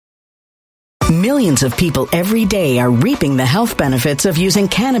Millions of people every day are reaping the health benefits of using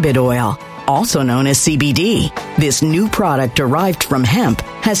cannabis oil, also known as CBD. This new product derived from hemp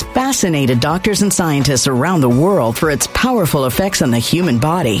has fascinated doctors and scientists around the world for its powerful effects on the human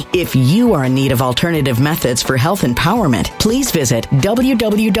body. If you are in need of alternative methods for health empowerment, please visit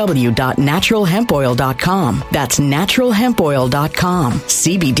www.naturalhempoil.com. That's naturalhempoil.com.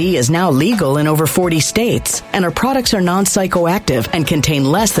 CBD is now legal in over 40 states, and our products are non-psychoactive and contain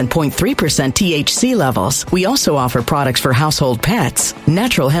less than 0.3% THC levels. We also offer products for household pets.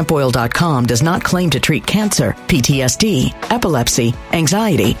 Naturalhempoil.com does not claim to treat cancer, PTSD, epilepsy,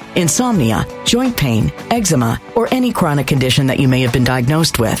 anxiety, insomnia, joint pain, eczema, or any chronic condition that you may have been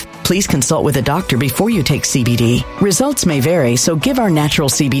diagnosed with. Please consult with a doctor before you take CBD. Results may vary, so give our natural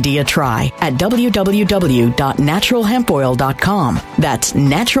CBD a try at www.naturalhempoil.com. That's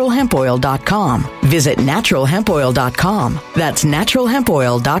naturalhempoil.com. Visit naturalhempoil.com. That's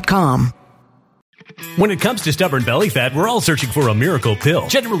naturalhempoil.com. When it comes to stubborn belly fat, we're all searching for a miracle pill.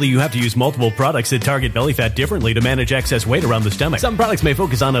 Generally, you have to use multiple products that target belly fat differently to manage excess weight around the stomach. Some products may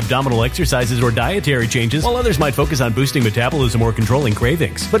focus on abdominal exercises or dietary changes, while others might focus on boosting metabolism or controlling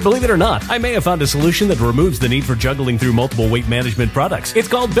cravings. But believe it or not, I may have found a solution that removes the need for juggling through multiple weight management products. It's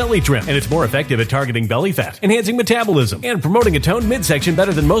called Belly Trim, and it's more effective at targeting belly fat, enhancing metabolism, and promoting a toned midsection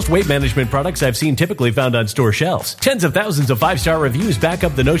better than most weight management products I've seen typically found on store shelves. Tens of thousands of 5-star reviews back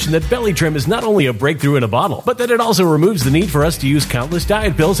up the notion that Belly Trim is not only a breakthrough in a bottle, but that it also removes the need for us to use countless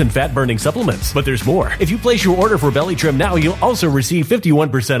diet pills and fat-burning supplements. But there's more. If you place your order for Belly Trim now, you'll also receive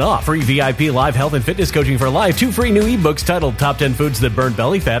 51% off, free VIP live health and fitness coaching for life, 2 free new ebooks titled Top 10 Foods That Burn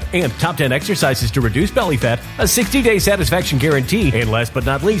Belly Fat and Top 10 Exercises to Reduce Belly Fat, a 60-day satisfaction guarantee, and last but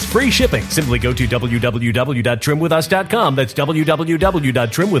not least, free shipping. Simply go to www.trimwithus.com. That's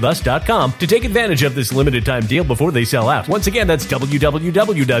www.trimwithus.com to take advantage of this limited time deal before they sell out. Once again, that's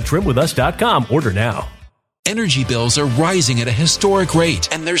www.trimwithus.com. Order now. Energy bills are rising at a historic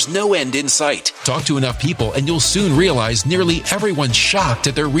rate, and there's no end in sight. Talk to enough people, and you'll soon realize nearly everyone's shocked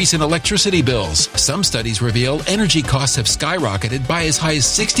at their recent electricity bills. Some studies reveal energy costs have skyrocketed by as high as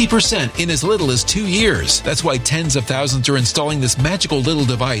 60% in as little as 2 years. That's why tens of thousands are installing this magical little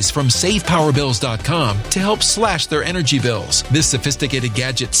device from SavePowerBills.com to help slash their energy bills. This sophisticated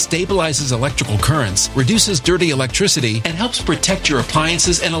gadget stabilizes electrical currents, reduces dirty electricity, and helps protect your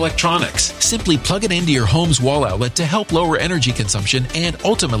appliances and electronics. Simply plug it into your home's wall outlet to help lower energy consumption and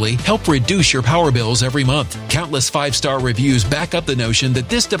ultimately help reduce your power bills every month. Countless 5-star reviews back up the notion that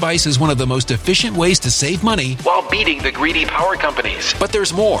this device is one of the most efficient ways to save money while beating the greedy power companies. But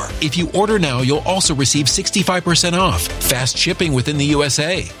there's more. If you order now, you'll also receive 65% off, fast shipping within the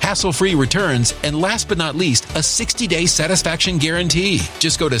USA, hassle-free returns, and last but not least, a 60-day satisfaction guarantee.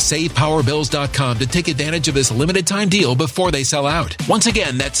 Just go to SavePowerBills.com to take advantage of this limited time deal before they sell out. Once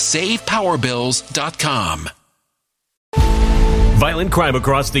again, that's SavePowerBills.com. Violent crime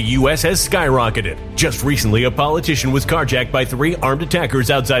across the U.S. has skyrocketed. Just recently, a politician was carjacked by 3 armed attackers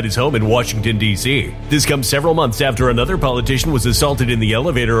outside his home in Washington, D.C. This comes several months after another politician was assaulted in the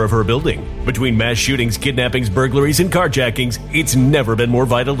elevator of her building. Between mass shootings, kidnappings, burglaries, and carjackings, it's never been more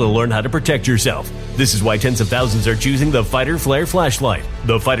vital to learn how to protect yourself. This is why tens of thousands are choosing the Fighter Flare flashlight.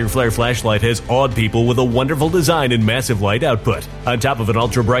 The Fighter Flare flashlight has awed people with a wonderful design and massive light output. On top of an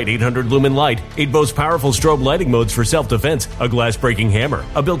ultra-bright 800-lumen light, it boasts powerful strobe lighting modes for self-defense, a glass-breaking hammer,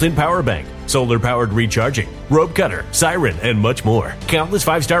 a built-in power bank, solar-powered recharging, rope cutter, siren, and much more. Countless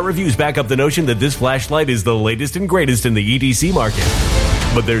 5-star reviews back up the notion that this flashlight is the latest and greatest in the EDC market.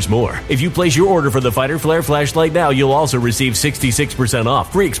 But there's more. If you place your order for the Fighter Flare flashlight now, you'll also receive 66%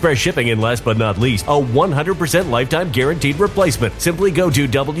 off, free express shipping, and last but not least, a 100% lifetime guaranteed replacement. Simply go to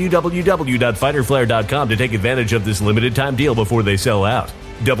www.fighterflare.com to take advantage of this limited time deal before they sell out.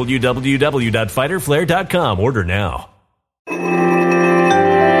 www.fighterflare.com. Order now.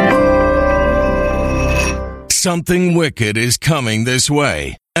 Something wicked is coming this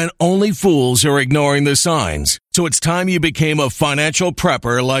way, and only fools are ignoring the signs. So it's time you became a financial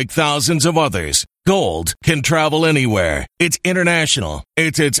prepper like thousands of others. Gold can travel anywhere. It's international.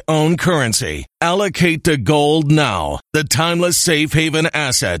 It's its own currency. Allocate to gold now, the timeless safe haven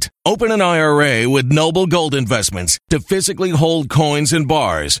asset. Open an IRA with Noble Gold Investments to physically hold coins and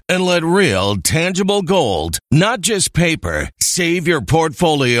bars and let real, tangible gold, not just paper, Save your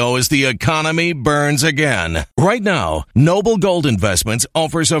portfolio as the economy burns again. Right now, Noble Gold Investments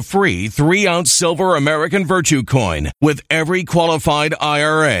offers a free 3-ounce silver American Virtue coin with every qualified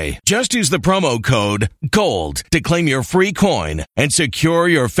IRA. Just use the promo code GOLD to claim your free coin and secure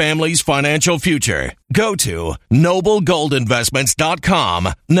your family's financial future. Go to noblegoldinvestments.com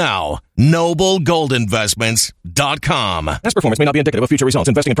now. noblegoldinvestments.com. Past performance may not be indicative of future results.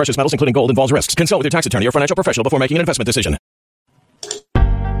 Investing in precious metals, including gold, involves risks. Consult with your tax attorney or financial professional before making an investment decision.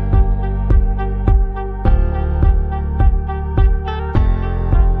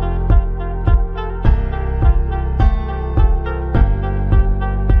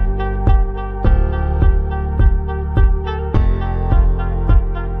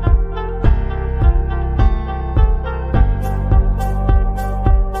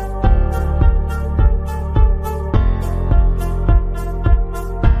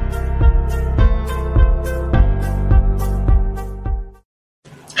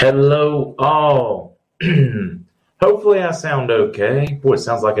 Hello, all. Hopefully I sound okay. Boy, it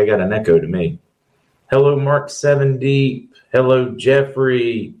sounds like I got an echo to me. Hello, MarkZ Deep. Hello,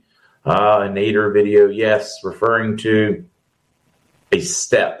 Jeffrey. Nader video, yes, referring to a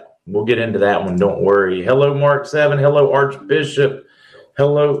step. We'll get into that one, don't worry. Hello, MarkZ. Hello, Archbishop.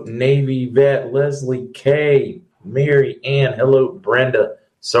 Hello, Navy Vet. Leslie K. Mary Ann. Hello, Brenda.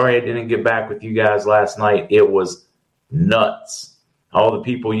 Sorry I didn't get back with you guys last night. It was nuts. All the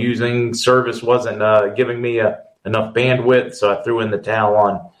people using service wasn't giving me enough bandwidth, so I threw in the towel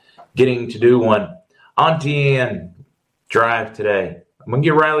on getting to do one. Auntie Ann, drive today. I'm going to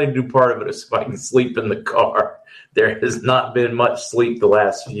get Riley to do part of it so I can sleep in the car. There has not been much sleep the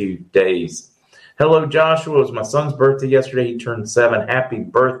last few days. Hello, Joshua. It was my son's birthday yesterday. He turned 7. Happy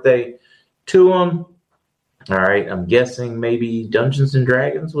birthday to him. All right, I'm guessing maybe Dungeons &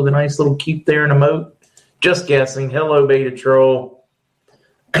 Dragons with a nice little keep there and a moat. Just guessing. Hello, Beta Troll.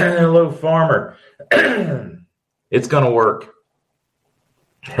 Hello, Farmer. It's going to work.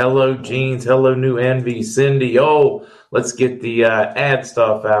 Hello, Jeans. Hello, New Envy. Cindy. Oh, let's get the ad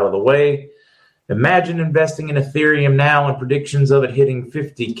stuff out of the way. Imagine investing in Ethereum now and predictions of it hitting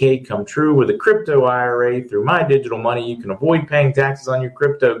 50K come true with a crypto IRA through My Digital Money. You can avoid paying taxes on your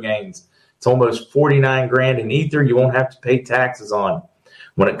crypto gains. It's almost 49 grand in Ether you won't have to pay taxes on.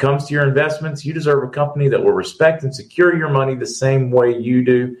 When it comes to your investments, you deserve a company that will respect and secure your money the same way you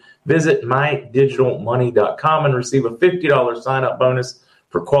do. Visit mydigitalmoney.com and receive a $50 sign-up bonus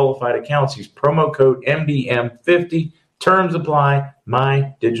for qualified accounts. Use promo code MDM50. Terms apply.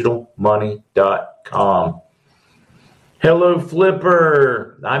 mydigitalmoney.com. Hello,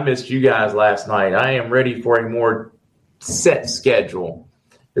 Flipper. I missed you guys last night. I am ready for a more set schedule.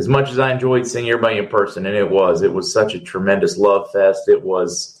 As much as I enjoyed seeing everybody in person, and it was such a tremendous love fest. It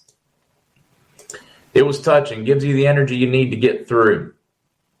was touching. Gives you the energy you need to get through.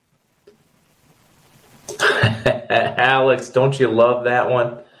 Alex, don't you love that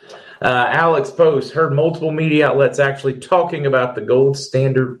one? Alex Post, heard multiple media outlets actually talking about the Gold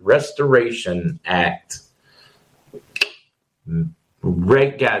Standard Restoration Act.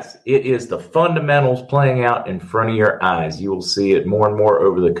 Great, guys. It is the fundamentals playing out in front of your eyes. You will see it more and more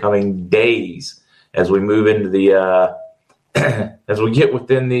over the coming days as we move into the as we get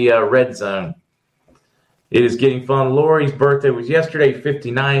within the red zone. It is getting fun. Lori's birthday was yesterday,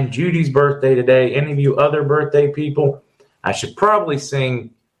 59. Judy's birthday today. Any of you other birthday people? I should probably sing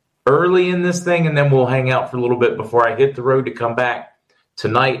early in this thing, and then we'll hang out for a little bit before I hit the road to come back.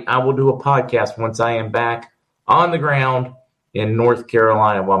 Tonight, I will do a podcast once I am back on the ground in North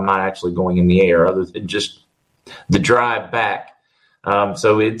Carolina. Well, I'm not actually going in the air other than just the drive back.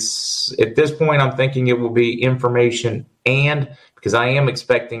 So it's at this point, I'm thinking it will be information, and because I am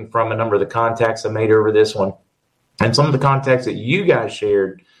expecting from a number of the contacts I made over this one and some of the contacts that you guys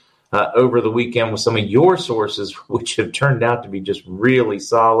shared over the weekend with some of your sources, which have turned out to be just really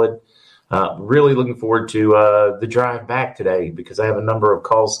solid. Really looking forward to the drive back today because I have a number of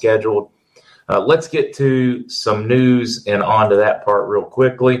calls scheduled. Let's get to some news and on to that part real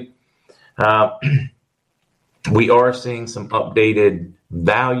quickly. We are seeing some updated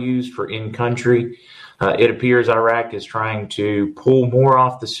values for in-country. It appears Iraq is trying to pull more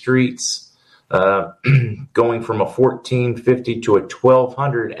off the streets, going from a 1,450 to a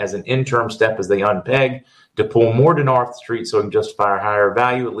 1,200 as an interim step as they unpeg to pull more dinar off the street so it can justify a higher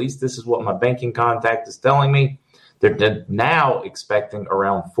value. At least this is what my banking contact is telling me. They're now expecting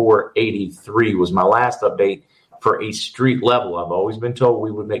around 483 was my last update for a street level. I've always been told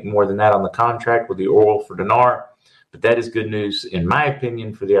we would make more than that on the contract with the oil for dinar, but that is good news, in my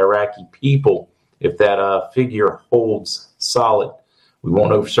opinion, for the Iraqi people if that figure holds solid. We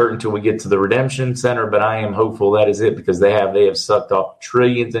won't know for certain until we get to the redemption center, but I am hopeful that is it, because they have sucked off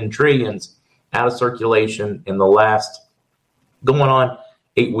trillions and trillions out of circulation in the last going on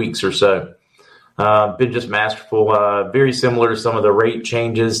 8 weeks or so. Been just masterful, very similar to some of the rate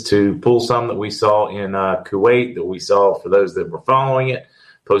changes to pull some that we saw in Kuwait, that we saw for those that were following it,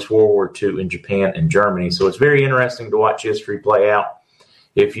 post-World War II in Japan and Germany. So it's very interesting to watch history play out.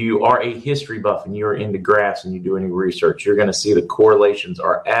 If you are a history buff and you're into graphs and you do any research, you're going to see the correlations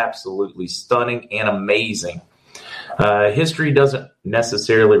are absolutely stunning and amazing. History doesn't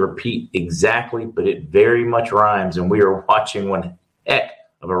necessarily repeat exactly, but it very much rhymes, and we are watching one heck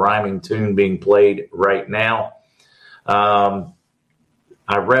of a rhyming tune being played right now. I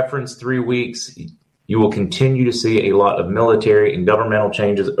referenced 3 weeks. You will continue to see a lot of military and governmental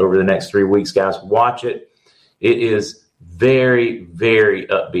changes over the next 3 weeks, guys. Watch it. It is very, very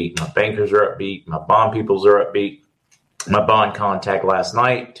upbeat. My bankers are upbeat. My bond peoples are upbeat. My bond contact last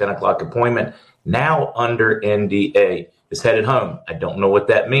night, 10 o'clock appointment, now under NDA, is headed home. I don't know what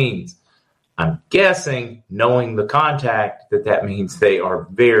that means. I'm guessing, knowing the contact, that means they are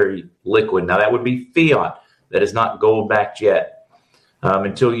very liquid. Now, that would be fiat. That is not gold-backed yet.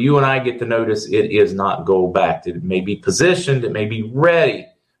 Until you and I get the notice, it is not gold-backed. It may be positioned. It may be ready.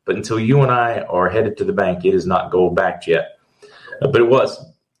 But until you and I are headed to the bank, it is not gold-backed yet. But it was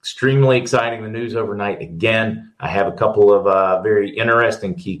extremely exciting, the news overnight. Again, I have a couple of very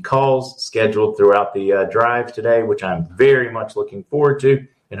interesting key calls scheduled throughout the drive today, which I'm very much looking forward to,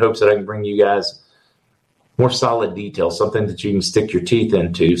 in hopes that I can bring you guys more solid details, something that you can stick your teeth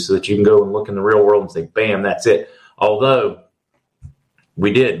into so that you can go and look in the real world and say, bam, that's it. Although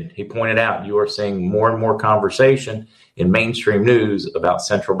he pointed out, you are seeing more and more conversation in mainstream news about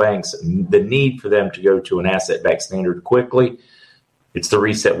central banks, the need for them to go to an asset-backed standard quickly. It's the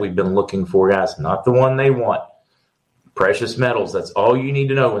reset we've been looking for, guys, not the one they want. Precious metals, that's all you need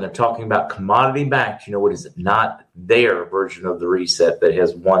to know when they're talking about commodity-backed. You know what is not their version of the reset that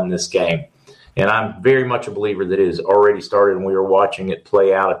has won this game. And I'm very much a believer that it has already started, and we are watching it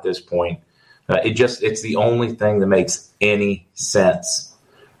play out at this point. It's the only thing that makes any sense.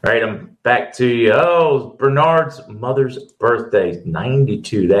 All right, I'm back to you. Oh, Bernard's mother's birthday,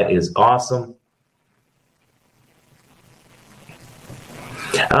 92. That is awesome.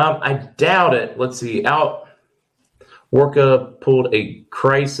 I doubt it. Let's see. Orca pulled a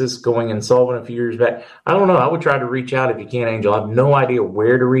crisis going insolvent a few years back. I don't know. I would try to reach out if you can, Angel. I have no idea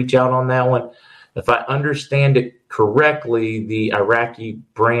where to reach out on that one. If I understand it correctly, the Iraqi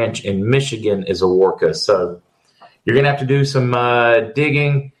branch in Michigan is a Orca. So you're going to have to do some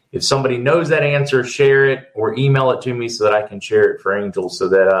digging. If somebody knows that answer, share it or email it to me so that I can share it for Angel, so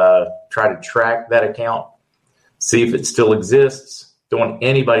that try to track that account, see if it still exists. Don't want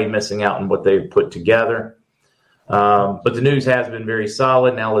anybody missing out on what they've put together. But the news has been very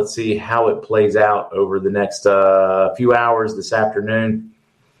solid. Now let's see how it plays out over the next few hours this afternoon.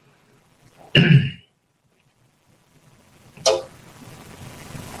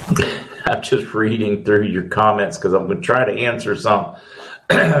 I'm just reading through your comments because I'm going to try to answer some,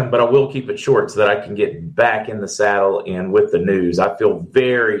 but I will keep it short so that I can get back in the saddle and with the news. I feel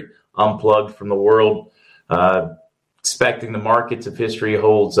very unplugged from the world. Expecting the markets, if history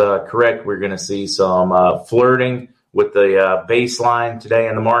holds correct, we're going to see some flirting with the baseline today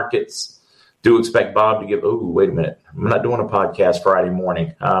in the markets. Do expect Bob to give, wait a minute. I'm not doing a podcast Friday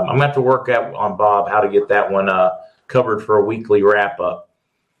morning. I'm going to have to work out on Bob how to get that one covered for a weekly wrap-up.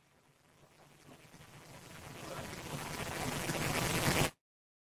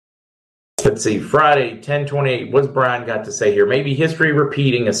 Let's see, Friday, 10/28. What's Brian got to say here? Maybe history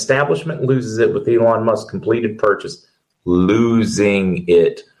repeating. Establishment loses it with Elon Musk's completed purchase. Losing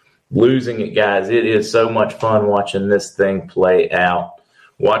it, guys. It is so much fun watching this thing play out.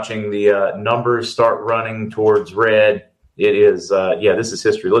 Watching the numbers start running towards red. It is, this is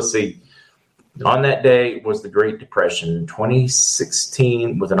history. Let's see. On that day was the Great Depression,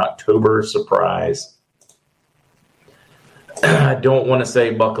 2016, with an October surprise. I don't want to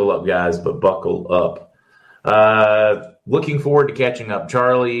say buckle up, guys, but buckle up. Looking forward to catching up.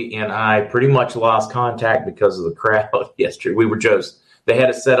 Charlie and I pretty much lost contact because of the crowd yesterday. We were just, they had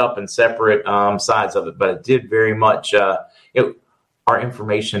it set up in separate sides of it, but it did very much, our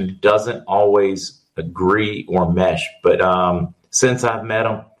information doesn't always agree or mesh. But since I've met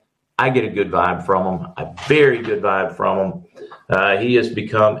him, I get a good vibe from him, a very good vibe from him. He has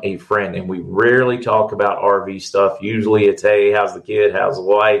become a friend, and we rarely talk about RV stuff. Usually it's, hey, how's the kid? How's the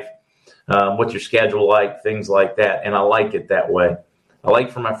wife? What's your schedule like? Things like that. And I like it that way. I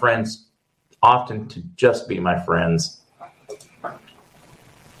like for my friends often to just be my friends.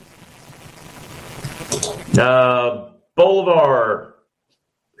 Bolivar,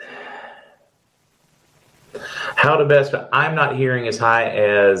 How to best? I'm not hearing as high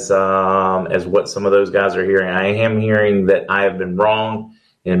as what some of those guys are hearing. I am hearing that I have been wrong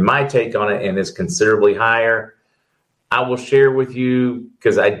in my take on it, and it's considerably higher. I will share with you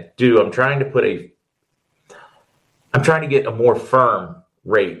because I'm trying to get a more firm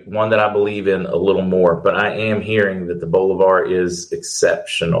rate, one that I believe in a little more. But I am hearing that the Bolivar is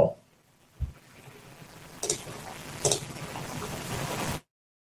exceptional.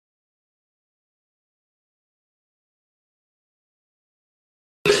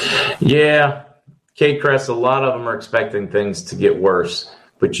 Yeah, K-Crest, a lot of them are expecting things to get worse.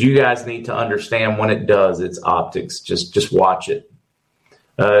 But you guys need to understand when it does, it's optics. Just watch it.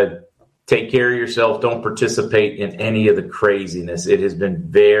 Take care of yourself. Don't participate in any of the craziness. It has been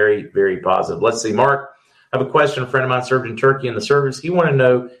very, very positive. Let's see, Mark, I have a question. A friend of mine served in Turkey in the service. He wanted to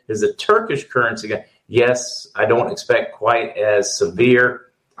know, is the Turkish currency? Yes, I don't expect quite as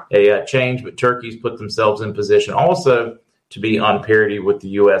severe a change, but Turkey's put themselves in position also to be on parity with the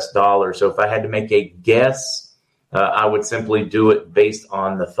U.S. dollar. So if I had to make a guess, I would simply do it based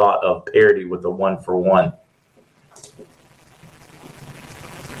on the thought of parity with the 1-for-1.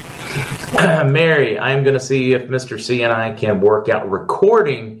 Mary, I'm going to see if Mr. C and I can work out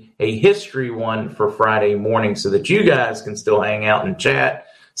recording a history one for Friday morning so that you guys can still hang out and chat,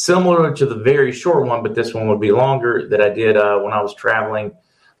 similar to the very short one, but this one would be longer that I did when I was traveling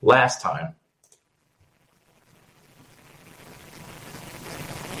last time.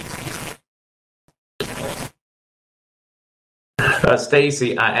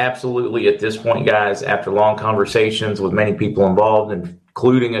 Stacy, I absolutely, at this point, guys, after long conversations with many people involved,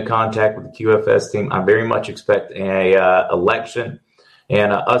 including a contact with the QFS team, I very much expect a election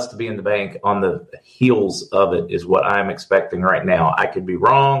and us to be in the bank on the heels of it is what I'm expecting right now. I could be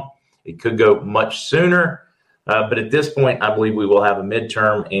wrong. It could go much sooner. But at this point, I believe we will have a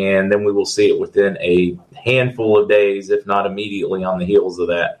midterm, and then we will see it within a handful of days, if not immediately on the heels of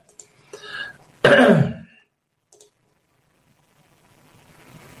that.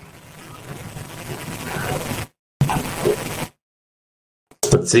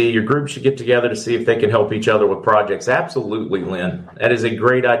 Let's see, your group should get together to see if they can help each other with projects. Absolutely, Lynn. That is a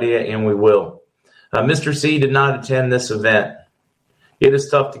great idea, and we will. Mr. C did not attend this event. It is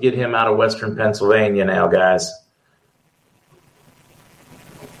tough to get him out of Western Pennsylvania now, guys.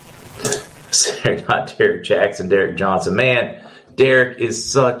 Not Derek Jackson, Derek Johnson. Man, Derek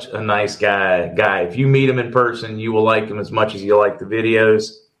is such a nice guy. If you meet him in person, you will like him as much as you like the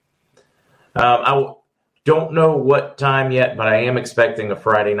videos. I don't know what time yet, but I am expecting a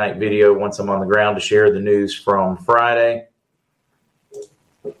Friday night video once I'm on the ground to share the news from Friday.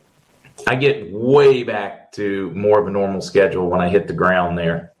 I get way back to more of a normal schedule when I hit the ground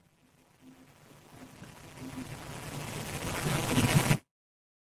there.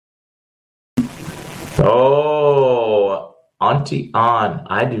 Oh, Auntie An,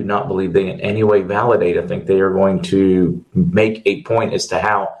 I do not believe they in any way validate. I think they are going to make a point as to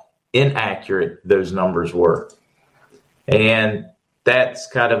how inaccurate those numbers were. And that's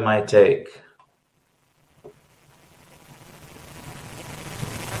kind of my take.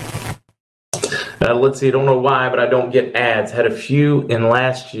 Let's see, I don't know why, but I don't get ads. Had a few in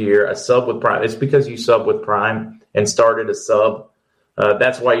last year, a sub with Prime. It's because you sub with Prime and started a sub.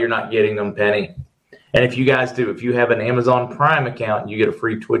 That's why you're not getting them, Penny. And if you guys do, if you have an Amazon Prime account, you get a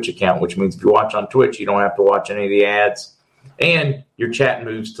free Twitch account, which means if you watch on Twitch, you don't have to watch any of the ads. And your chat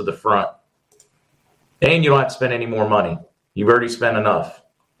moves to the front. And you don't have to spend any more money. You've already spent enough.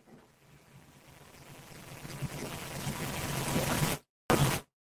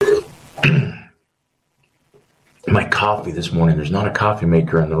 My coffee this morning, there's not a coffee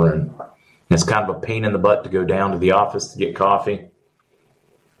maker in the room. And it's kind of a pain in the butt to go down to the office to get coffee.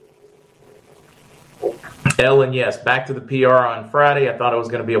 Ellen, yes, back to the PR on Friday. I thought I was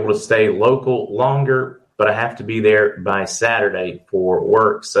going to be able to stay local longer, but I have to be there by Saturday for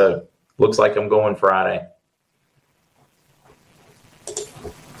work. So looks like I'm going Friday.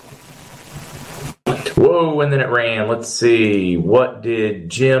 Whoa, and then it ran. Let's see. What did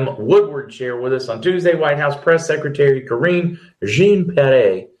Jim Woodward share with us on Tuesday? White House Press Secretary Karine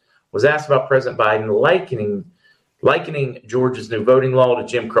Jean-Pierre was asked about President Biden likening Georgia's new voting law to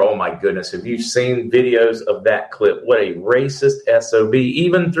Jim Crow. Oh, my goodness. Have you seen videos of that clip? What a racist SOB.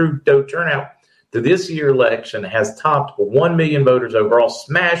 Even through turnout, this year's election has topped 1 million voters overall,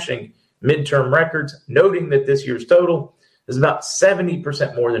 smashing midterm records, noting that this year's total is about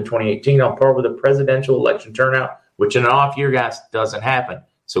 70% more than 2018, on par with the presidential election turnout, which in an off year, guys, doesn't happen.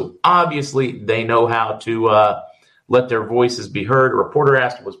 So obviously they know how to let their voices be heard. A reporter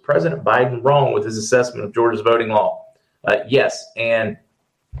asked, was President Biden wrong with his assessment of Georgia's voting law? Yes. And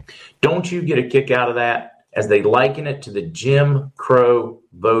don't you get a kick out of that? as they liken it to the Jim Crow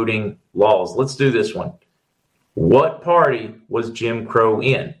voting laws. Let's do this one. What party was Jim Crow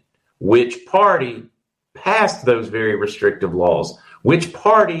in? Which party passed those very restrictive laws? Which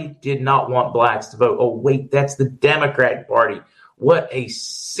party did not want blacks to vote? Oh, wait, that's the Democratic Party. What a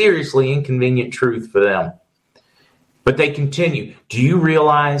seriously inconvenient truth for them. But they continue. Do you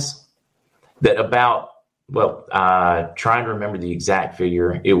realize that trying to remember the exact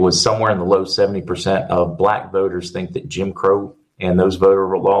figure, it was somewhere in the low 70% of black voters think that Jim Crow and those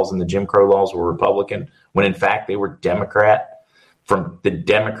voter laws and the Jim Crow laws were Republican, when in fact they were Democrat, from the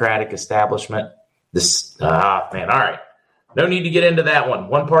Democratic establishment. All right. No need to get into that one.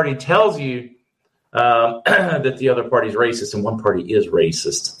 One party tells you that the other party is racist, and one party is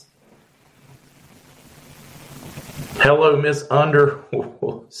racist. Hello, Miss Understood.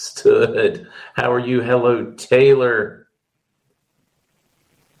 How are you? Hello, Taylor.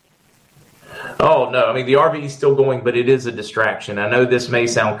 Oh, no. I mean, the RV is still going, but it is a distraction. I know this may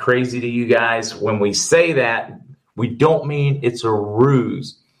sound crazy to you guys. When we say that, we don't mean it's a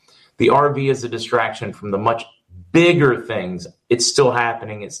ruse. The RV is a distraction from the much bigger things. It's still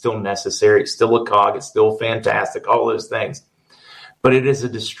happening. It's still necessary. It's still a cog. It's still fantastic. All those things. But it is a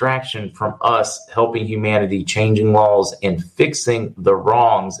distraction from us helping humanity, changing laws, and fixing the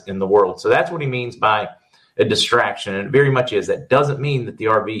wrongs in the world. So that's what he means by a distraction. And it very much is. That doesn't mean that the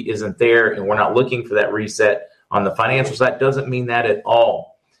RV isn't there and we're not looking for that reset on the financial side. It doesn't mean that at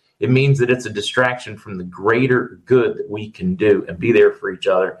all. It means that it's a distraction from the greater good that we can do and be there for each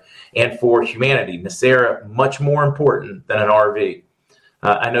other and for humanity. Nasera, much more important than an RV.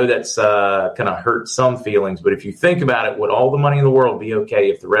 I know that's kind of hurt some feelings, but if you think about it, would all the money in the world be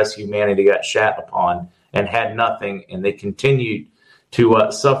okay if the rest of humanity got shat upon and had nothing, and they continued to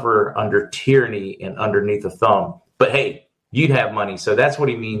suffer under tyranny and underneath a thumb? But hey, you'd have money. So that's what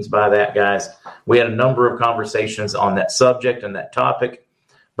he means by that, guys. We had a number of conversations on that subject and that topic,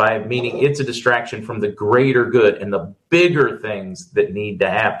 by meaning it's a distraction from the greater good and the bigger things that need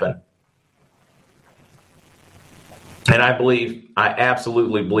to happen. And I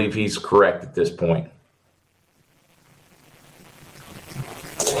absolutely believe he's correct at this point.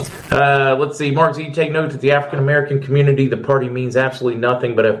 Let's see. MarkZ, take note that the African-American community, the party means absolutely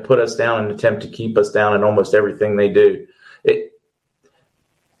nothing but have put us down and attempt to keep us down in almost everything they do.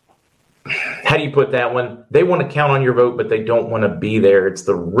 How do you put that one? They want to count on your vote, but they don't want to be there. It's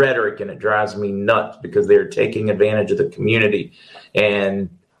the rhetoric, and it drives me nuts because they're taking advantage of the community. And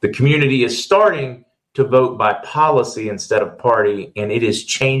the community is starting to vote by policy instead of party, and it is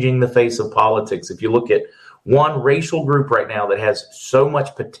changing the face of politics. If you look at one racial group right now that has so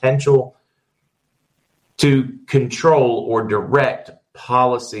much potential to control or direct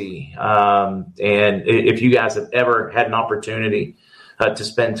policy, and if you guys have ever had an opportunity to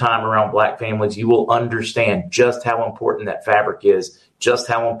spend time around black families, you will understand just how important that fabric is, just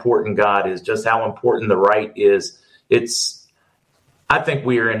how important God is, just how important the right is. I think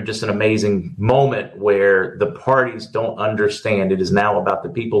we are in just an amazing moment where the parties don't understand. It is now about the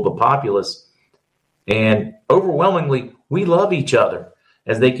people, the populace, and overwhelmingly, we love each other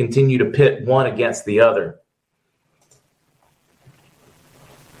as they continue to pit one against the other.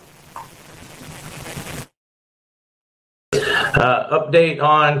 Update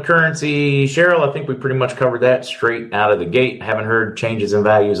on currency. Cheryl, I think we pretty much covered that straight out of the gate. Haven't heard changes in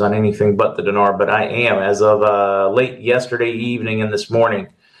values on anything but the dinar, but I am, as of late yesterday evening and this morning,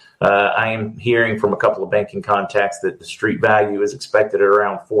 I am hearing from a couple of banking contacts that the street value is expected at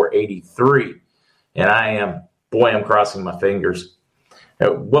around 483. And I'm crossing my fingers.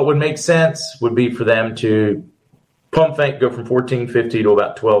 What would make sense would be for them to pump fake, go from 1450 to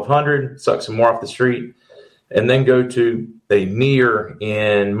about 1200, suck some more off the street, and then go to a near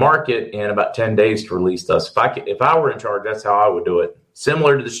in market in about 10 days to release us. If I were in charge, that's how I would do it.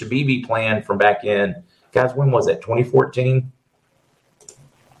 Similar to the Shabibi plan from back in, guys, when was that, 2014?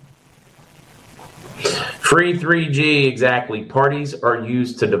 Free 3G, exactly. Parties are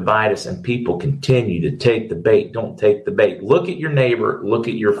used to divide us, and people continue to take the bait. Don't take the bait. Look at your neighbor. Look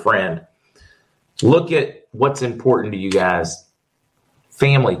at your friend. Look at what's important to you guys.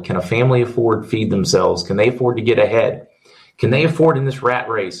 Family. Can a family afford to feed themselves? Can they afford to get ahead? Can they afford in this rat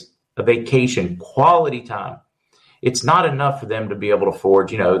race a vacation, quality time? It's not enough for them to be able to afford,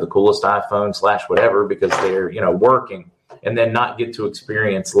 the coolest iPhone / whatever because they're, working and then not get to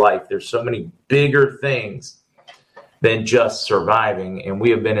experience life. There's so many bigger things than just surviving, and we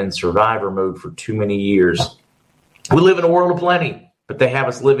have been in survivor mode for too many years. We live in a world of plenty, but they have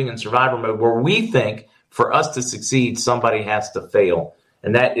us living in survivor mode where we think for us to succeed, somebody has to fail.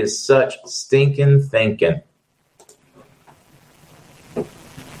 And that is such stinking thinking.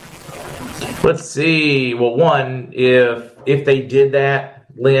 Let's see. Well, one, if they did that,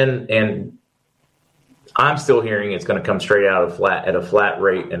 Lynn, and I'm still hearing it's going to come straight out of at a flat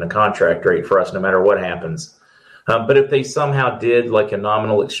rate and a contract rate for us, no matter what happens. But if they somehow did like a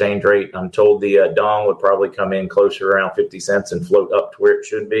nominal exchange rate, I'm told the dong would probably come in closer around 50 cents and float up to where it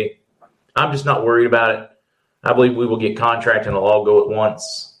should be. I'm just not worried about it. I believe we will get contract and it'll all go at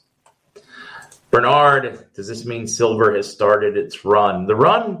once. Bernard, does this mean silver has started its run? The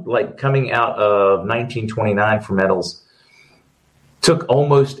run, like coming out of 1929 for metals, took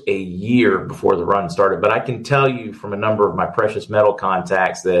almost a year before the run started. But I can tell you from a number of my precious metal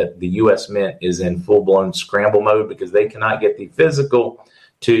contacts that the U.S. Mint is in full-blown scramble mode because they cannot get the physical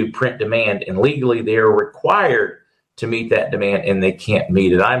to print demand. And legally, they are required to meet that demand, and they can't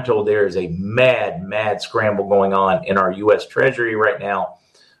meet it. I'm told there is a mad scramble going on in our U.S. Treasury right now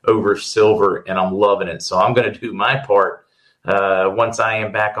over silver, and I'm loving it. So I'm going to do my part. Once I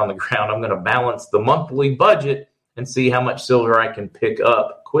am back on the ground, I'm going to balance the monthly budget and see how much silver I can pick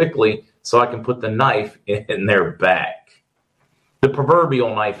up quickly so I can put the knife in their back. The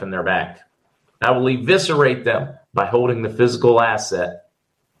proverbial knife in their back. I will eviscerate them by holding the physical asset.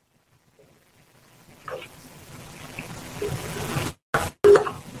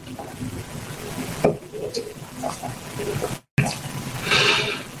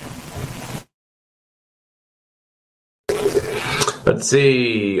 Let's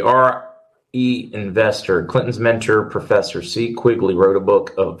see. R.E. Investor, Clinton's mentor, Professor C. Quigley, wrote a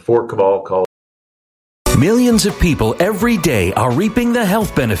book for Cabal called Millions of people every day are reaping the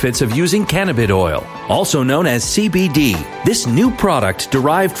health benefits of using cannabis oil, also known as CBD. This new product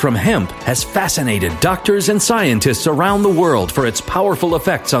derived from hemp has fascinated doctors and scientists around the world for its powerful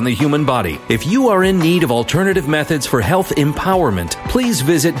effects on the human body. If you are in need of alternative methods for health empowerment, please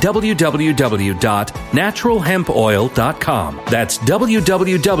visit www.naturalhempoil.com. That's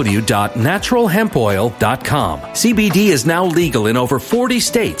www.naturalhempoil.com. CBD is now legal in over 40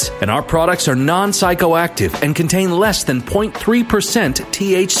 states, and our products are non-psychoactive and contain less than 0.3%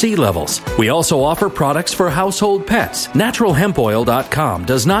 THC levels. We also offer products for household pets. NaturalHempOil.com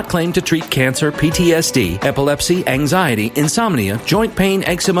does not claim to treat cancer, PTSD, epilepsy, anxiety, insomnia, joint pain,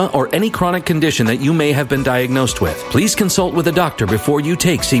 eczema, or any chronic condition that you may have been diagnosed with. Please consult with a doctor before you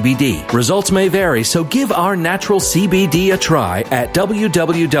take CBD. Results may vary, so give our natural CBD a try at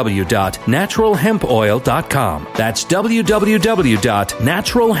www.naturalhempoil.com. That's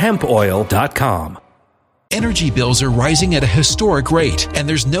www.naturalhempoil.com. Energy bills are rising at a historic rate, and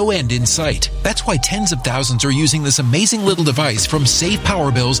there's no end in sight. That's why tens of thousands are using this amazing little device from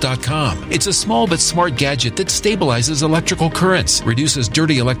SavePowerBills.com. It's a small but smart gadget that stabilizes electrical currents, reduces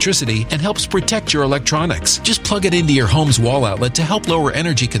dirty electricity, and helps protect your electronics. Just plug it into your home's wall outlet to help lower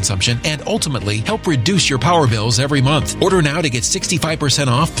energy consumption and ultimately help reduce your power bills every month. Order now to get 65%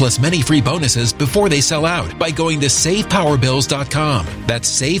 off plus many free bonuses before they sell out by going to SavePowerBills.com.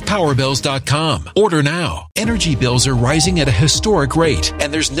 That's SavePowerBills.com. Order now. Energy bills are rising at a historic rate,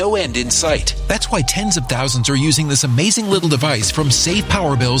 and there's no end in sight. That's why tens of thousands are using this amazing little device from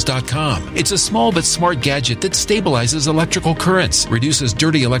SavePowerBills.com. It's a small but smart gadget that stabilizes electrical currents, reduces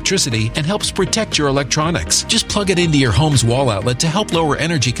dirty electricity, and helps protect your electronics. Just plug it into your home's wall outlet to help lower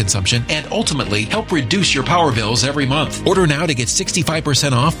energy consumption and ultimately help reduce your power bills every month. Order now to get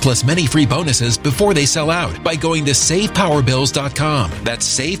 65% off plus many free bonuses before they sell out by going to SavePowerBills.com.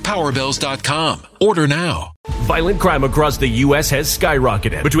 That's SavePowerBills.com. Order now. Violent crime across the U.S. has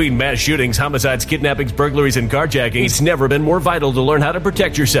skyrocketed. Between mass shootings, homicides, kidnappings, burglaries, and carjackings, it's never been more vital to learn how to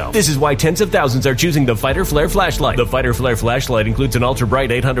protect yourself. This is why tens of thousands are choosing the Fighter Flare flashlight. The Fighter Flare flashlight includes an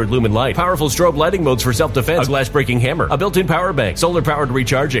ultra-bright 800 lumen light, powerful strobe lighting modes for self-defense, a glass-breaking hammer, a built-in power bank, solar-powered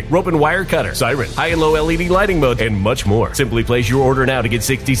recharging, rope and wire cutter, siren, high and low LED lighting mode, and much more. Simply place your order now to get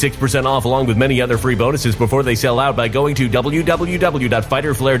 66% off along with many other free bonuses before they sell out by going to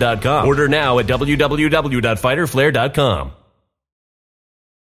www.fighterflare.com. Order now at www.fighterflare.com.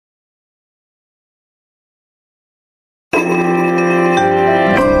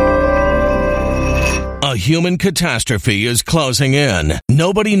 A human catastrophe is closing in.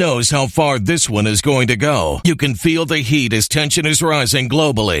 Nobody knows how far this one is going to go. You can feel the heat as tension is rising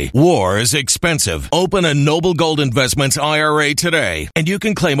globally. War is expensive. Open a Noble Gold Investments IRA today, and you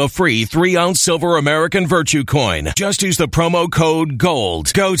can claim a free 3-ounce silver American Virtue coin. Just use the promo code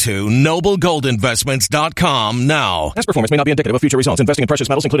GOLD. Go to noblegoldinvestments.com now. Past performance may not be indicative of future results. Investing in precious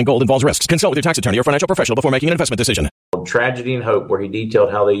metals, including gold, involves risks. Consult with your tax attorney or financial professional before making an investment decision. Tragedy and Hope, where he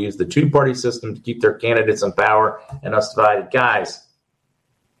detailed how they use the two-party system to keep their candidates in power and us divided. Guys,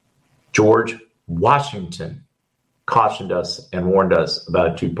 George Washington cautioned us and warned us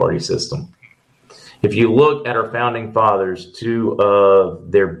about a two-party system. If you look at our founding fathers, two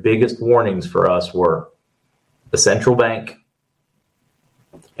of their biggest warnings for us were the central bank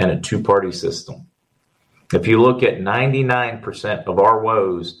and a two-party system. If you look at 99% of our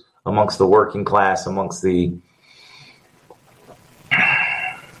woes amongst the working class, amongst the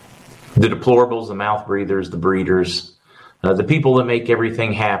deplorables, the mouth breathers, the breeders, the people that make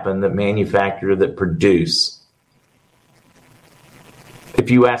everything happen, that manufacture, that produce. If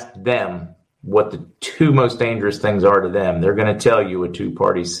you ask them what the two most dangerous things are to them, they're going to tell you a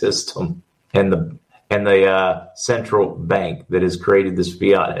two-party system and the central bank that has created this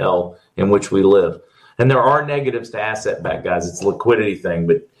fiat hell in which we live. And there are negatives to asset-backed, guys. It's a liquidity thing,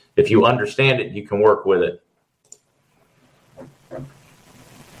 but if you understand it, you can work with it.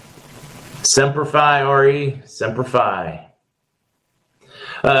 Semper Fi, RE, Semper Fi.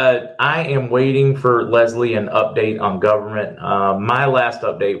 I am waiting for Leslie an update on government. My last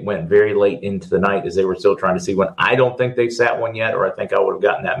update went very late into the night as they were still trying to see one. I don't think they've sat one yet, or I think I would have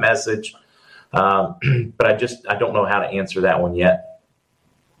gotten that message. But I don't know how to answer that one yet.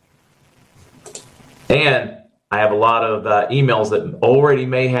 And I have a lot of emails that already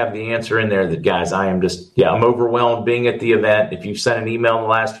may have the answer in there that, guys, I'm overwhelmed being at the event. If you've sent an email in the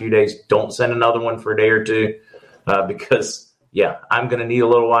last few days, don't send another one for a day or two because, I'm going to need a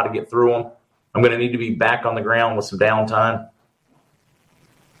little while to get through them. I'm going to need to be back on the ground with some downtime.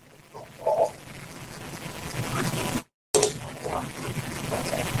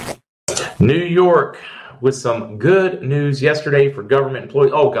 New York with some good news yesterday for government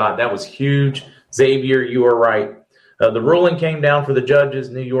employees. Oh, God, that was huge. Xavier, you are right. The ruling came down for the judges.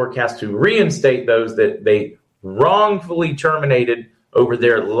 New York has to reinstate those that they wrongfully terminated over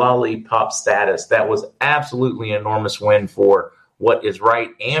their lollipop status. That was absolutely an enormous win for what is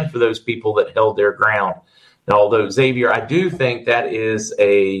right and for those people that held their ground. Now, although, Xavier, I do think that is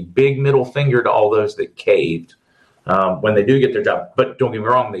a big middle finger to all those that caved when they do get their job. But don't get me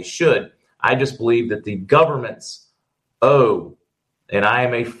wrong, they should. I just believe that the governments owe, and I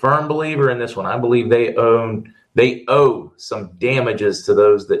am a firm believer in this one, I believe they owe some damages to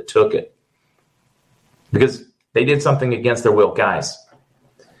those that took it. Because they did something against their will. Guys,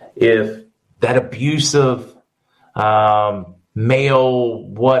 if that abusive male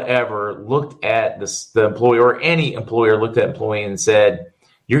whatever looked at the employer, or any employer looked at employee and said,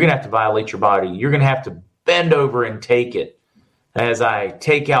 you're going to have to violate your body. You're going to have to bend over and take it as I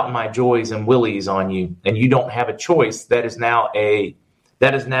take out my joys and willies on you, and you don't have a choice. That is now a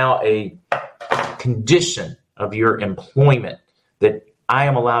condition of your employment, that I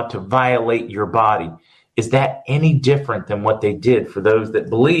am allowed to violate your body. Is that any different than what they did for those that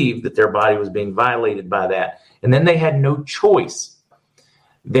believed that their body was being violated by that? And then they had no choice.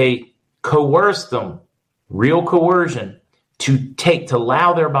 They coerced them, real coercion, to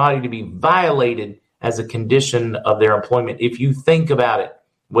allow their body to be violated as a condition of their employment. If you think about it,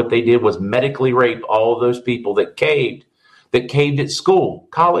 what they did was medically rape all of those people that caved at school,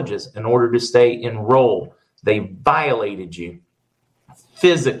 colleges, in order to stay enrolled. They violated you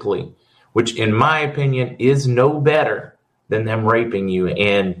physically, which in my opinion is no better than them raping you.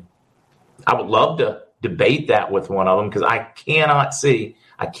 And I would love to debate that with one of them, because I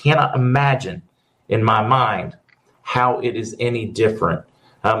cannot imagine in my mind how it is any different.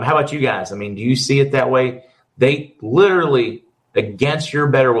 How about you guys? I mean, do you see it that way? They literally, against your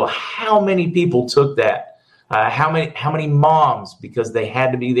better will, how many people took that? How many moms, because they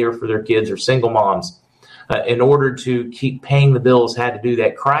had to be there for their kids, or single moms, in order to keep paying the bills, had to do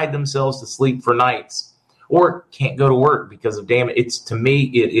that, cried themselves to sleep for nights, or can't go to work because of damage. To me,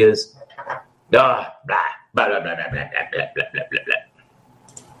 it is blah, blah, blah, blah, blah, blah, blah, blah, blah, blah, blah, blah.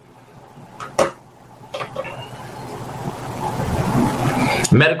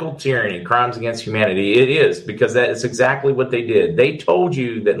 Medical tyranny, crimes against humanity. It is, because that is exactly what they did. They told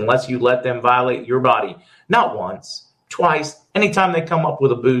you that unless you let them violate your body, not once, twice, anytime they come up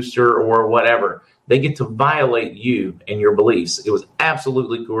with a booster or whatever, they get to violate you and your beliefs. It was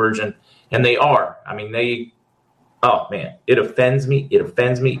absolutely coercion, and they are. I mean, oh man, it offends me. It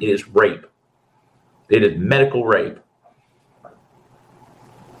offends me. It is rape. It is medical rape. All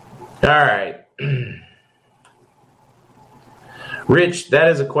right. Rich, that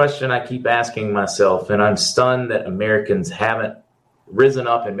is a question I keep asking myself, and I'm stunned that Americans haven't risen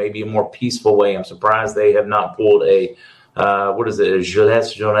up in maybe a more peaceful way. I'm surprised they have not pulled a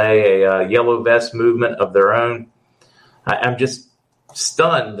gilets jaunes, a yellow vest movement of their own. I'm just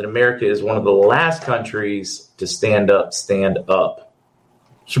stunned that America is one of the last countries to stand up.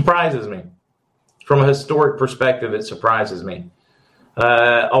 Surprises me. From a historic perspective, it surprises me.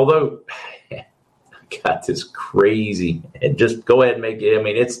 Although, God, this crazy. And just go ahead and make it. I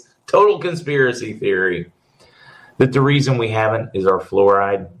mean, it's total conspiracy theory that the reason we haven't is our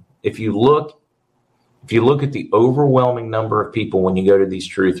fluoride. If you look at the overwhelming number of people when you go to these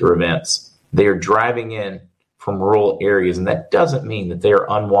truther events, they are driving in from rural areas, and that doesn't mean that they are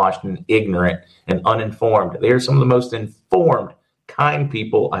unwashed and ignorant and uninformed. They are some of the most informed, kind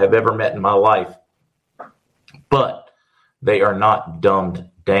people I have ever met in my life, but they are not dumbed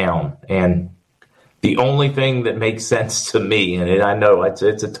down. And the only thing that makes sense to me, and I know it's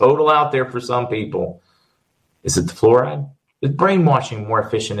a total out there for some people, is it the fluoride? Is brainwashing more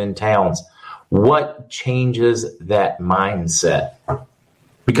efficient in towns? What changes that mindset?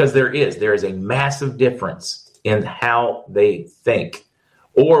 Because there is a massive difference in how they think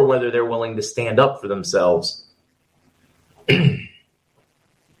or whether they're willing to stand up for themselves.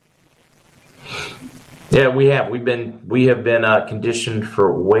 Yeah, we have been conditioned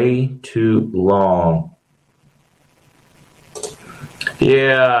for way too long.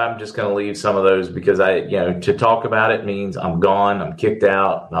 Yeah, I'm just going to leave some of those because to talk about it means I'm gone, I'm kicked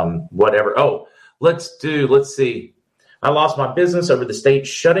out, whatever. Oh, let's see. I lost my business over the state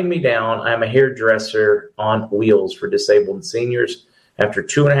shutting me down. I am a hairdresser on wheels for disabled seniors. After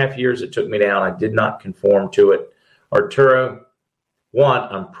 2.5 years, it took me down. I did not conform to it. Arturo,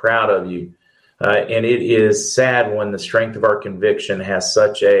 I'm proud of you. And it is sad when the strength of our conviction has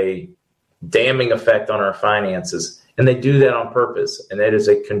such a damning effect on our finances. And they do that on purpose. And that is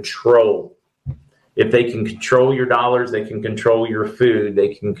a control. If they can control your dollars, they can control your food.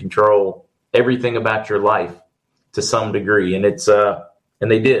 They can control everything about your life to some degree. And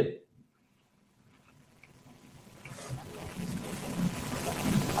and they did.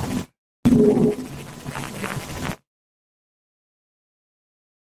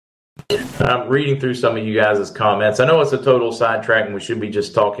 I'm reading through some of you guys' comments. I know it's a total sidetrack and we should be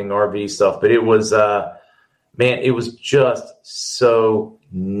just talking RV stuff, but it was, it was just so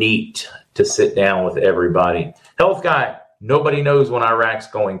neat to sit down with everybody. Health guy, nobody knows when Iraq's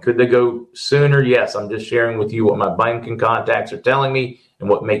going. Could they go sooner? Yes, I'm just sharing with you what my banking contacts are telling me and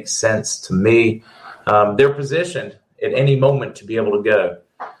what makes sense to me. They're positioned at any moment to be able to go.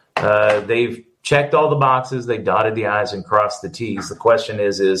 They've checked all the boxes. They dotted the I's and crossed the T's. The question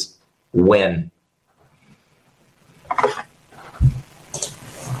is when?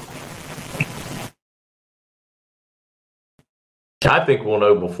 I think we'll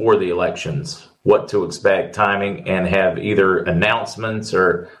know before the elections what to expect, timing, and have either announcements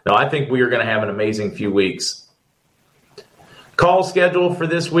or no. I think we are going to have an amazing few weeks. Call schedule for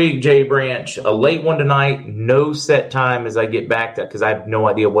this week, Jay Branch. A late one tonight, no set time as I get back to because I have no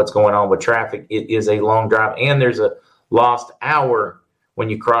idea what's going on with traffic. It is a long drive, and there's a lost hour when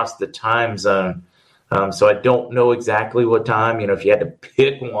you cross the time zone. So I don't know exactly what time. If you had to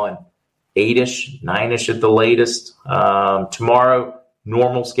pick one, 8-ish, 9-ish at the latest. Tomorrow,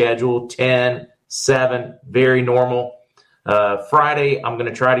 normal schedule, 10, 7, very normal. Friday, I'm going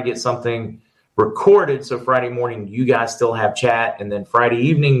to try to get something recorded. So Friday morning, you guys still have chat. And then Friday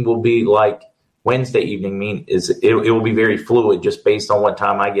evening will be like Wednesday evening. It will be very fluid just based on what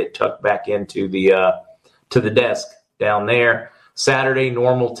time I get tucked back into to the desk down there. Saturday,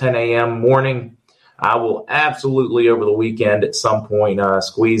 normal 10 a.m. morning. I will absolutely over the weekend at some point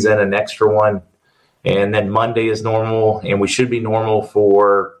squeeze in an extra one. And then Monday is normal, and we should be normal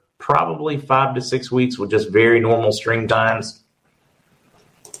for probably 5 to 6 weeks with just very normal stream times.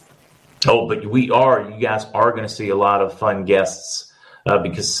 Oh, but you guys are going to see a lot of fun guests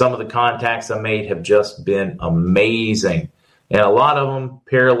because some of the contacts I made have just been amazing. And a lot of them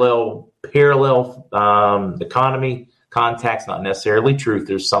parallel economy contacts, not necessarily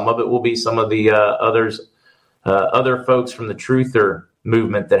truthers. Some of it will be some of the other folks from the truther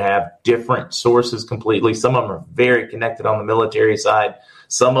movement that have different sources completely. Some of them are very connected on the military side.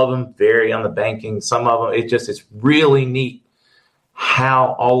 Some of them very on the banking. Some of them, it's really neat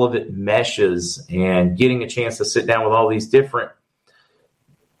how all of it meshes and getting a chance to sit down with all these different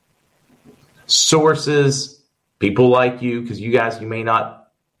sources, people like you, because you guys, you may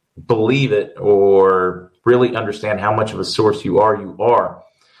not believe it or really understand how much of a source you are.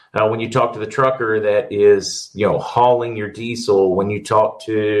 When you talk to the trucker that is, hauling your diesel, when you talk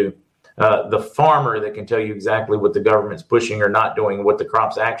to the farmer that can tell you exactly what the government's pushing or not doing, what the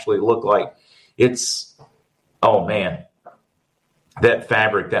crops actually look like, oh man, that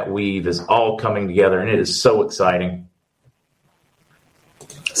fabric, that weave is all coming together, and it is so exciting.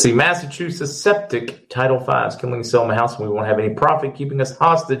 See, Massachusetts septic Title V is killing Selma House, and we won't have any profit, keeping us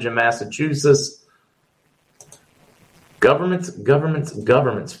hostage in Massachusetts.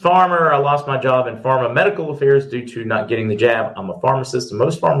 Governments. Farmer, I lost my job in pharma medical affairs due to not getting the jab. I'm a pharmacist, and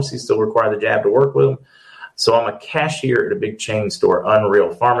most pharmacies still require the jab to work with them. So I'm a cashier at a big chain store.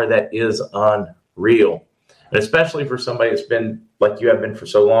 Unreal. Farmer, that is unreal. And especially for somebody that's been like you have been for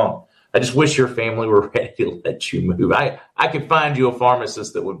so long. I just wish your family were ready to let you move. I could find you a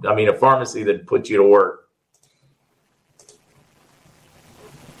pharmacist that would, a pharmacy that would put you to work.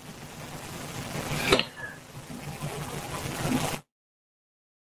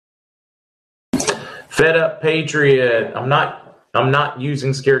 Fed up patriot. I'm not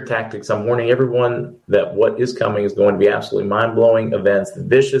using scare tactics. I'm warning everyone that what is coming is going to be absolutely mind-blowing events. The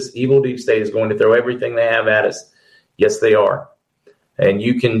vicious, evil deep state is going to throw everything they have at us. Yes, they are. And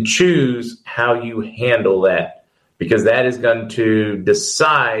you can choose how you handle that, because that is going to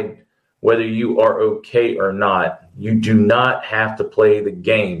decide whether you are okay or not. You do not have to play the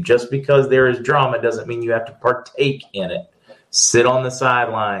game. Just because there is drama doesn't mean you have to partake in it. Sit on the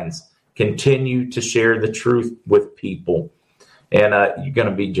sidelines. Continue to share the truth with people. And you're going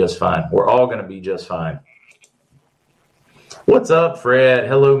to be just fine. We're all going to be just fine. What's up, Fred?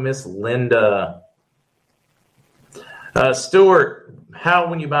 Hello, Miss Linda. Stuart, how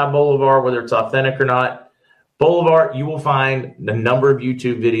when you buy Bolivar, whether it's authentic or not, Bolivar, you will find a number of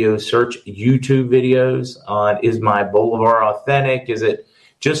YouTube videos. Search YouTube videos on, is my Bolivar authentic? Is it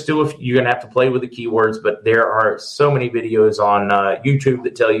just you're going to have to play with the keywords, but there are so many videos on YouTube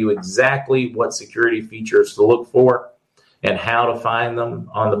that tell you exactly what security features to look for and how to find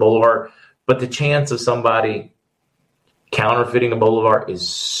them on the Bolivar. But the chance of somebody counterfeiting a Bolivar is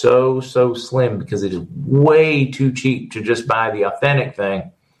so slim, because it is way too cheap to just buy the authentic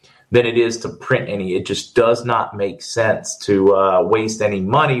thing than it is to print any. It just does not make sense to waste any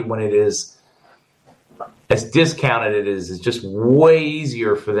money when it is as discounted it is. It's just way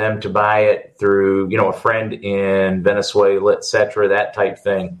easier for them to buy it through, a friend in Venezuela, etc., that type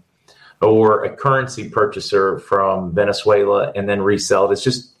thing, or a currency purchaser from Venezuela and then resell it.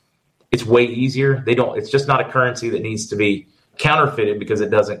 It's way easier. It's just not a currency that needs to be counterfeited because it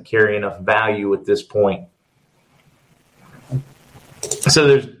doesn't carry enough value at this point. So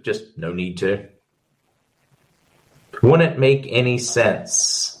there's just no need to. Wouldn't make any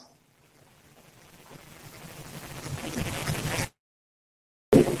sense.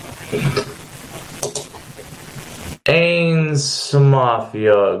 Ains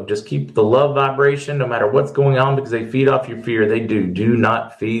Mafia, just keep the love vibration no matter what's going on, because they feed off your fear. They do. Do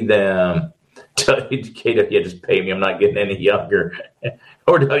not feed them. WKW, just pay me. I'm not getting any younger.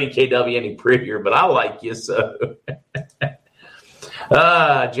 Or WKW any prettier, but I like you so.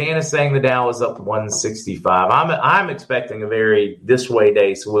 Janice saying the Dow is up 165. I'm expecting a very this way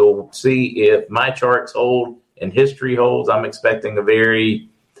day, so we'll see if my charts hold and history holds. I'm expecting a very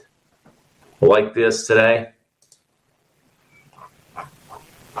like this today.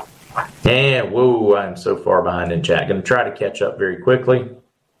 And whoa, I'm so far behind in chat. Going to try to catch up very quickly.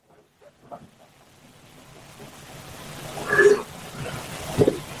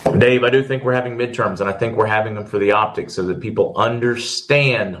 Dave, I do think we're having midterms, and I think we're having them for the optics so that people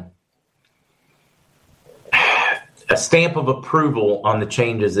understand a stamp of approval on the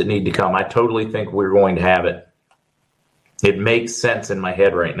changes that need to come. I totally think we're going to have it. It makes sense in my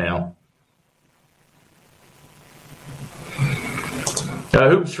head right now.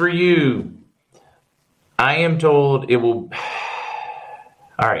 Hoops for you. I am told it will.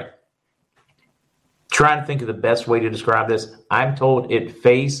 All right. Trying to think of the best way to describe this. I'm told it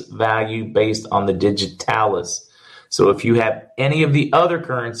face value based on the digitalis. So if you have any of the other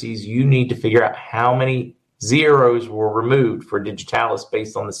currencies, you need to figure out how many zeros were removed for digitalis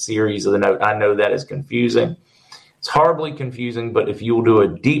based on the series of the note. I know that is confusing. It's horribly confusing, but if you will do a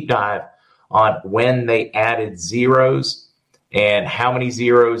deep dive on when they added zeros and how many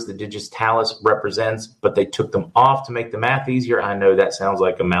zeros the digitalis represents, but they took them off to make the math easier. I know that sounds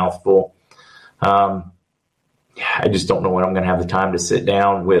like a mouthful. I just don't know when I'm going to have the time to sit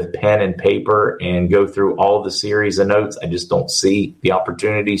down with pen and paper and go through all the series of notes. I just don't see the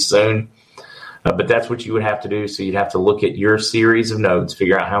opportunity soon. But that's what you would have to do. So you'd have to look at your series of notes,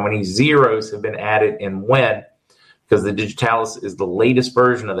 figure out how many zeros have been added and when, because the digitalis is the latest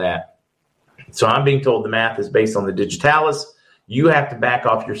version of that. So I'm being told the math is based on the digitalis. You have to back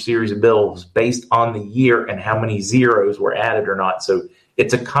off your series of bills based on the year and how many zeros were added or not. So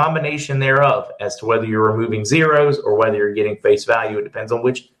it's a combination thereof as to whether you're removing zeros or whether you're getting face value. It depends on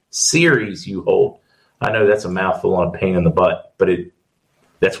which series you hold. I know that's a mouthful on a pain in the butt, but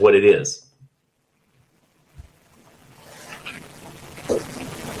that's what it is.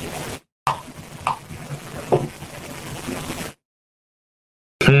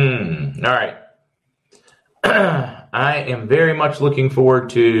 All right. I am very much looking forward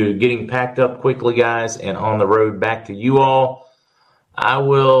to getting packed up quickly, guys, and on the road back to you all. I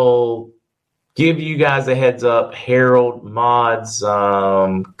will give you guys a heads up. Harold, Mods,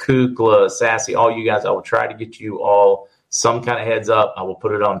 Kukla, Sassy, all you guys, I will try to get you all some kind of heads up. I will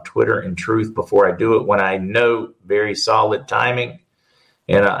put it on Twitter and Truth before I do it when I know very solid timing.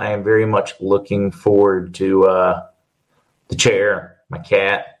 And I am very much looking forward to the chair, my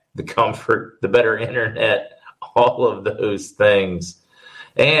cat, the comfort, the better internet, all of those things.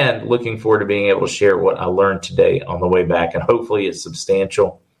 And looking forward to being able to share what I learned today on the way back. And hopefully it's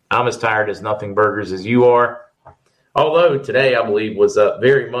substantial. I'm as tired as nothing burgers as you are. Although today, I believe, was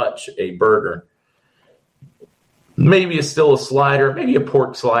very much a burger. Maybe it's still a slider, maybe a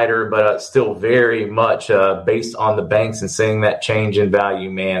pork slider, but still very much based on the banks and seeing that change in value,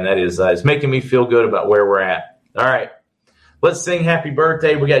 man. That is it's making me feel good about where we're at. All right. Let's sing happy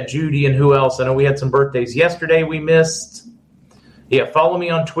birthday. We got Judy and who else? I know we had some birthdays yesterday we missed. Yeah, follow me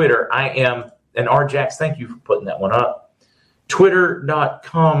on Twitter. I am, and RJax, thank you for putting that one up.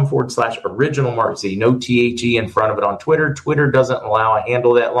 Twitter.com/original MarkZ. No THE in front of it on Twitter. Twitter doesn't allow a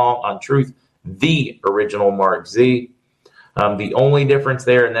handle that long on Truth. The original MarkZ. The only difference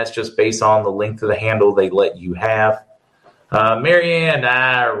there, and that's just based on the length of the handle they let you have. Marianne,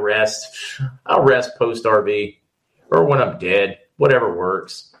 I'll rest post RV or when I'm dead, whatever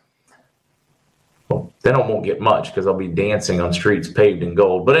works. Well, then I won't get much because I'll be dancing on streets paved in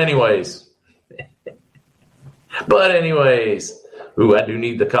gold. But anyways, ooh, I do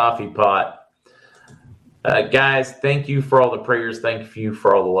need the coffee pot. Guys, thank you for all the prayers. Thank you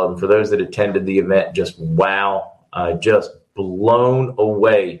for all the love. And for those that attended the event, just wow. Just blown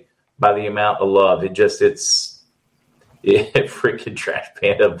away by the amount of love. It's freaking Trash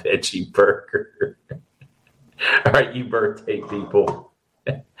Panda Veggie Burger. All right, you birthday people.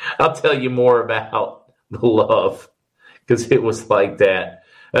 I'll tell you more about the love because it was like that.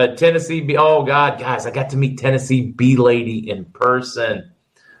 Tennessee B. Oh, God, guys, I got to meet Tennessee B Lady in person.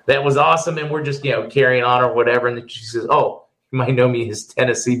 That was awesome, and we're just, carrying on or whatever. And then she says, oh, you might know me as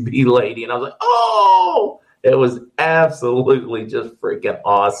Tennessee B Lady. And I was like, oh, it was absolutely just freaking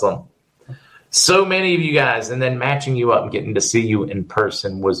awesome. So many of you guys, and then matching you up and getting to see you in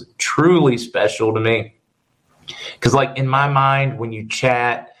person was truly special to me. Because, in my mind, when you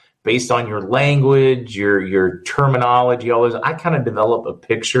chat based on your language, your terminology, all those, I kind of develop a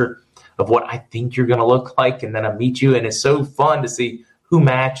picture of what I think you're going to look like, and then I meet you, and it's so fun to see who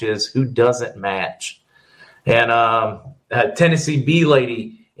matches, who doesn't match. And Tennessee B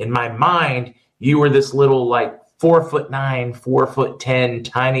Lady, in my mind, you were this little 4'9", 4'10",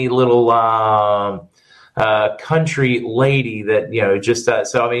 tiny little country lady that,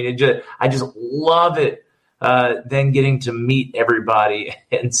 I just love it. Then getting to meet everybody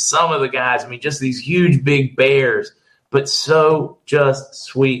and some of the guys, just these huge, big bears, but so just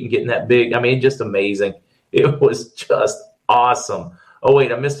sweet and getting that big. Just amazing. It was just awesome. Oh,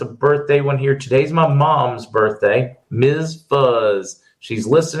 wait, I missed a birthday one here. Today's my mom's birthday, Ms. Fuzz. She's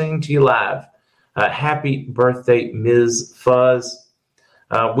listening to you live. Happy birthday, Ms. Fuzz.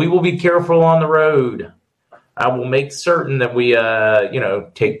 We will be careful on the road. I will make certain that we,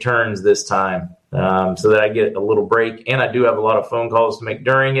 take turns this time so that I get a little break. And I do have a lot of phone calls to make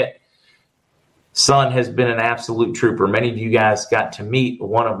during it. Son has been an absolute trooper. Many of you guys got to meet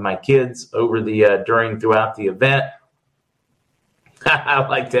one of my kids over the throughout the event. I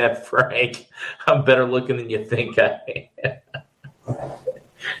like that, Frank. I'm better looking than you think I am.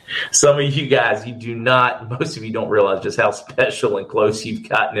 Some of you guys, most of you don't realize just how special and close you've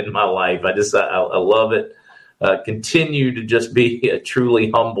gotten in my life. I love it. Continue to just be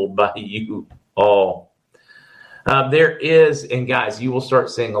truly humbled by you all. There is, and guys, you will start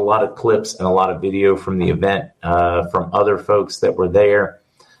seeing a lot of clips and a lot of video from the event from other folks that were there.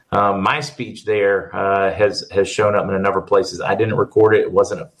 My speech there has shown up in a number of places. I didn't record it. It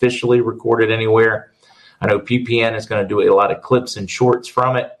wasn't officially recorded anywhere. I know PPN is going to do a lot of clips and shorts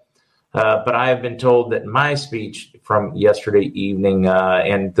from it. But I have been told that my speech from yesterday evening,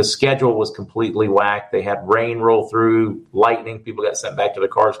 and the schedule was completely whacked. They had rain roll through, lightning. People got sent back to their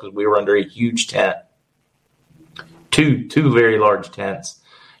cars because we were under a huge tent. Two very large tents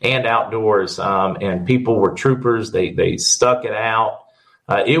and outdoors. And people were troopers. They stuck it out.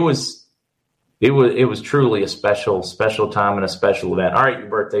 It was truly a special time and a special event. All right, you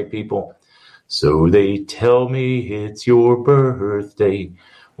birthday people. So they tell me it's your birthday.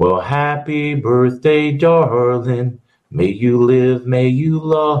 Well, happy birthday, darling. May you live, may you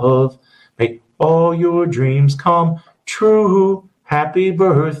love. May all your dreams come true. Happy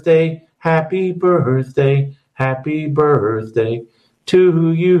birthday, happy birthday, happy birthday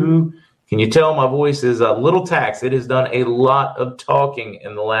to you. Can you tell my voice is a little taxed? It has done a lot of talking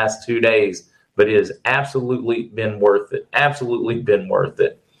in the last 2 days, but it has absolutely been worth it. Absolutely been worth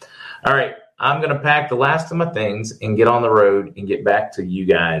it. All right. I'm going to pack the last of my things and get on the road and get back to you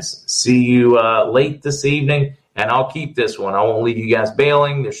guys. See you late this evening, and I'll keep this one. I won't leave you guys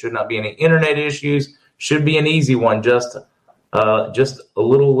bailing. There should not be any internet issues. Should be an easy one, just a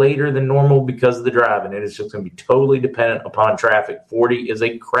little later than normal because of the driving. It is just going to be totally dependent upon traffic. 40 is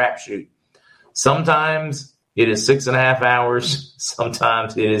a crapshoot. Sometimes it is 6.5 hours.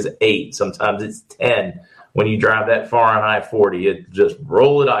 Sometimes it is 8. Sometimes it's 10. When you drive that far on I-40, it just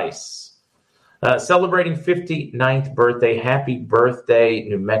roll of dice. Celebrating 59th birthday. Happy birthday,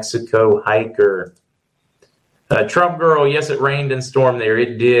 New Mexico hiker. Trump girl, yes, it rained and stormed there.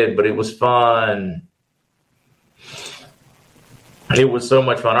 It did, but it was fun. It was so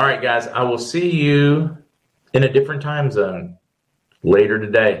much fun. All right, guys, I will see you in a different time zone later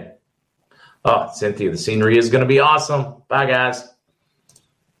today. Oh, Cynthia, the scenery is going to be awesome. Bye, guys.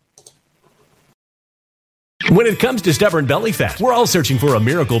 When it comes to stubborn belly fat, we're all searching for a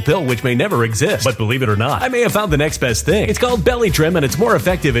miracle pill which may never exist. But believe it or not, I may have found the next best thing. It's called Belly Trim, and it's more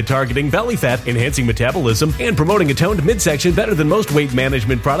effective at targeting belly fat, enhancing metabolism, and promoting a toned midsection better than most weight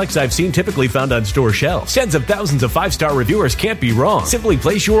management products I've seen typically found on store shelves. Tens of thousands of 5-star reviewers can't be wrong. Simply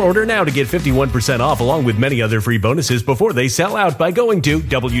place your order now to get 51% off along with many other free bonuses before they sell out by going to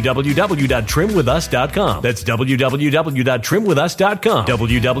www.trimwithus.com. That's www.trimwithus.com.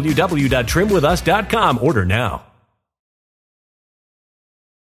 www.trimwithus.com. Order now.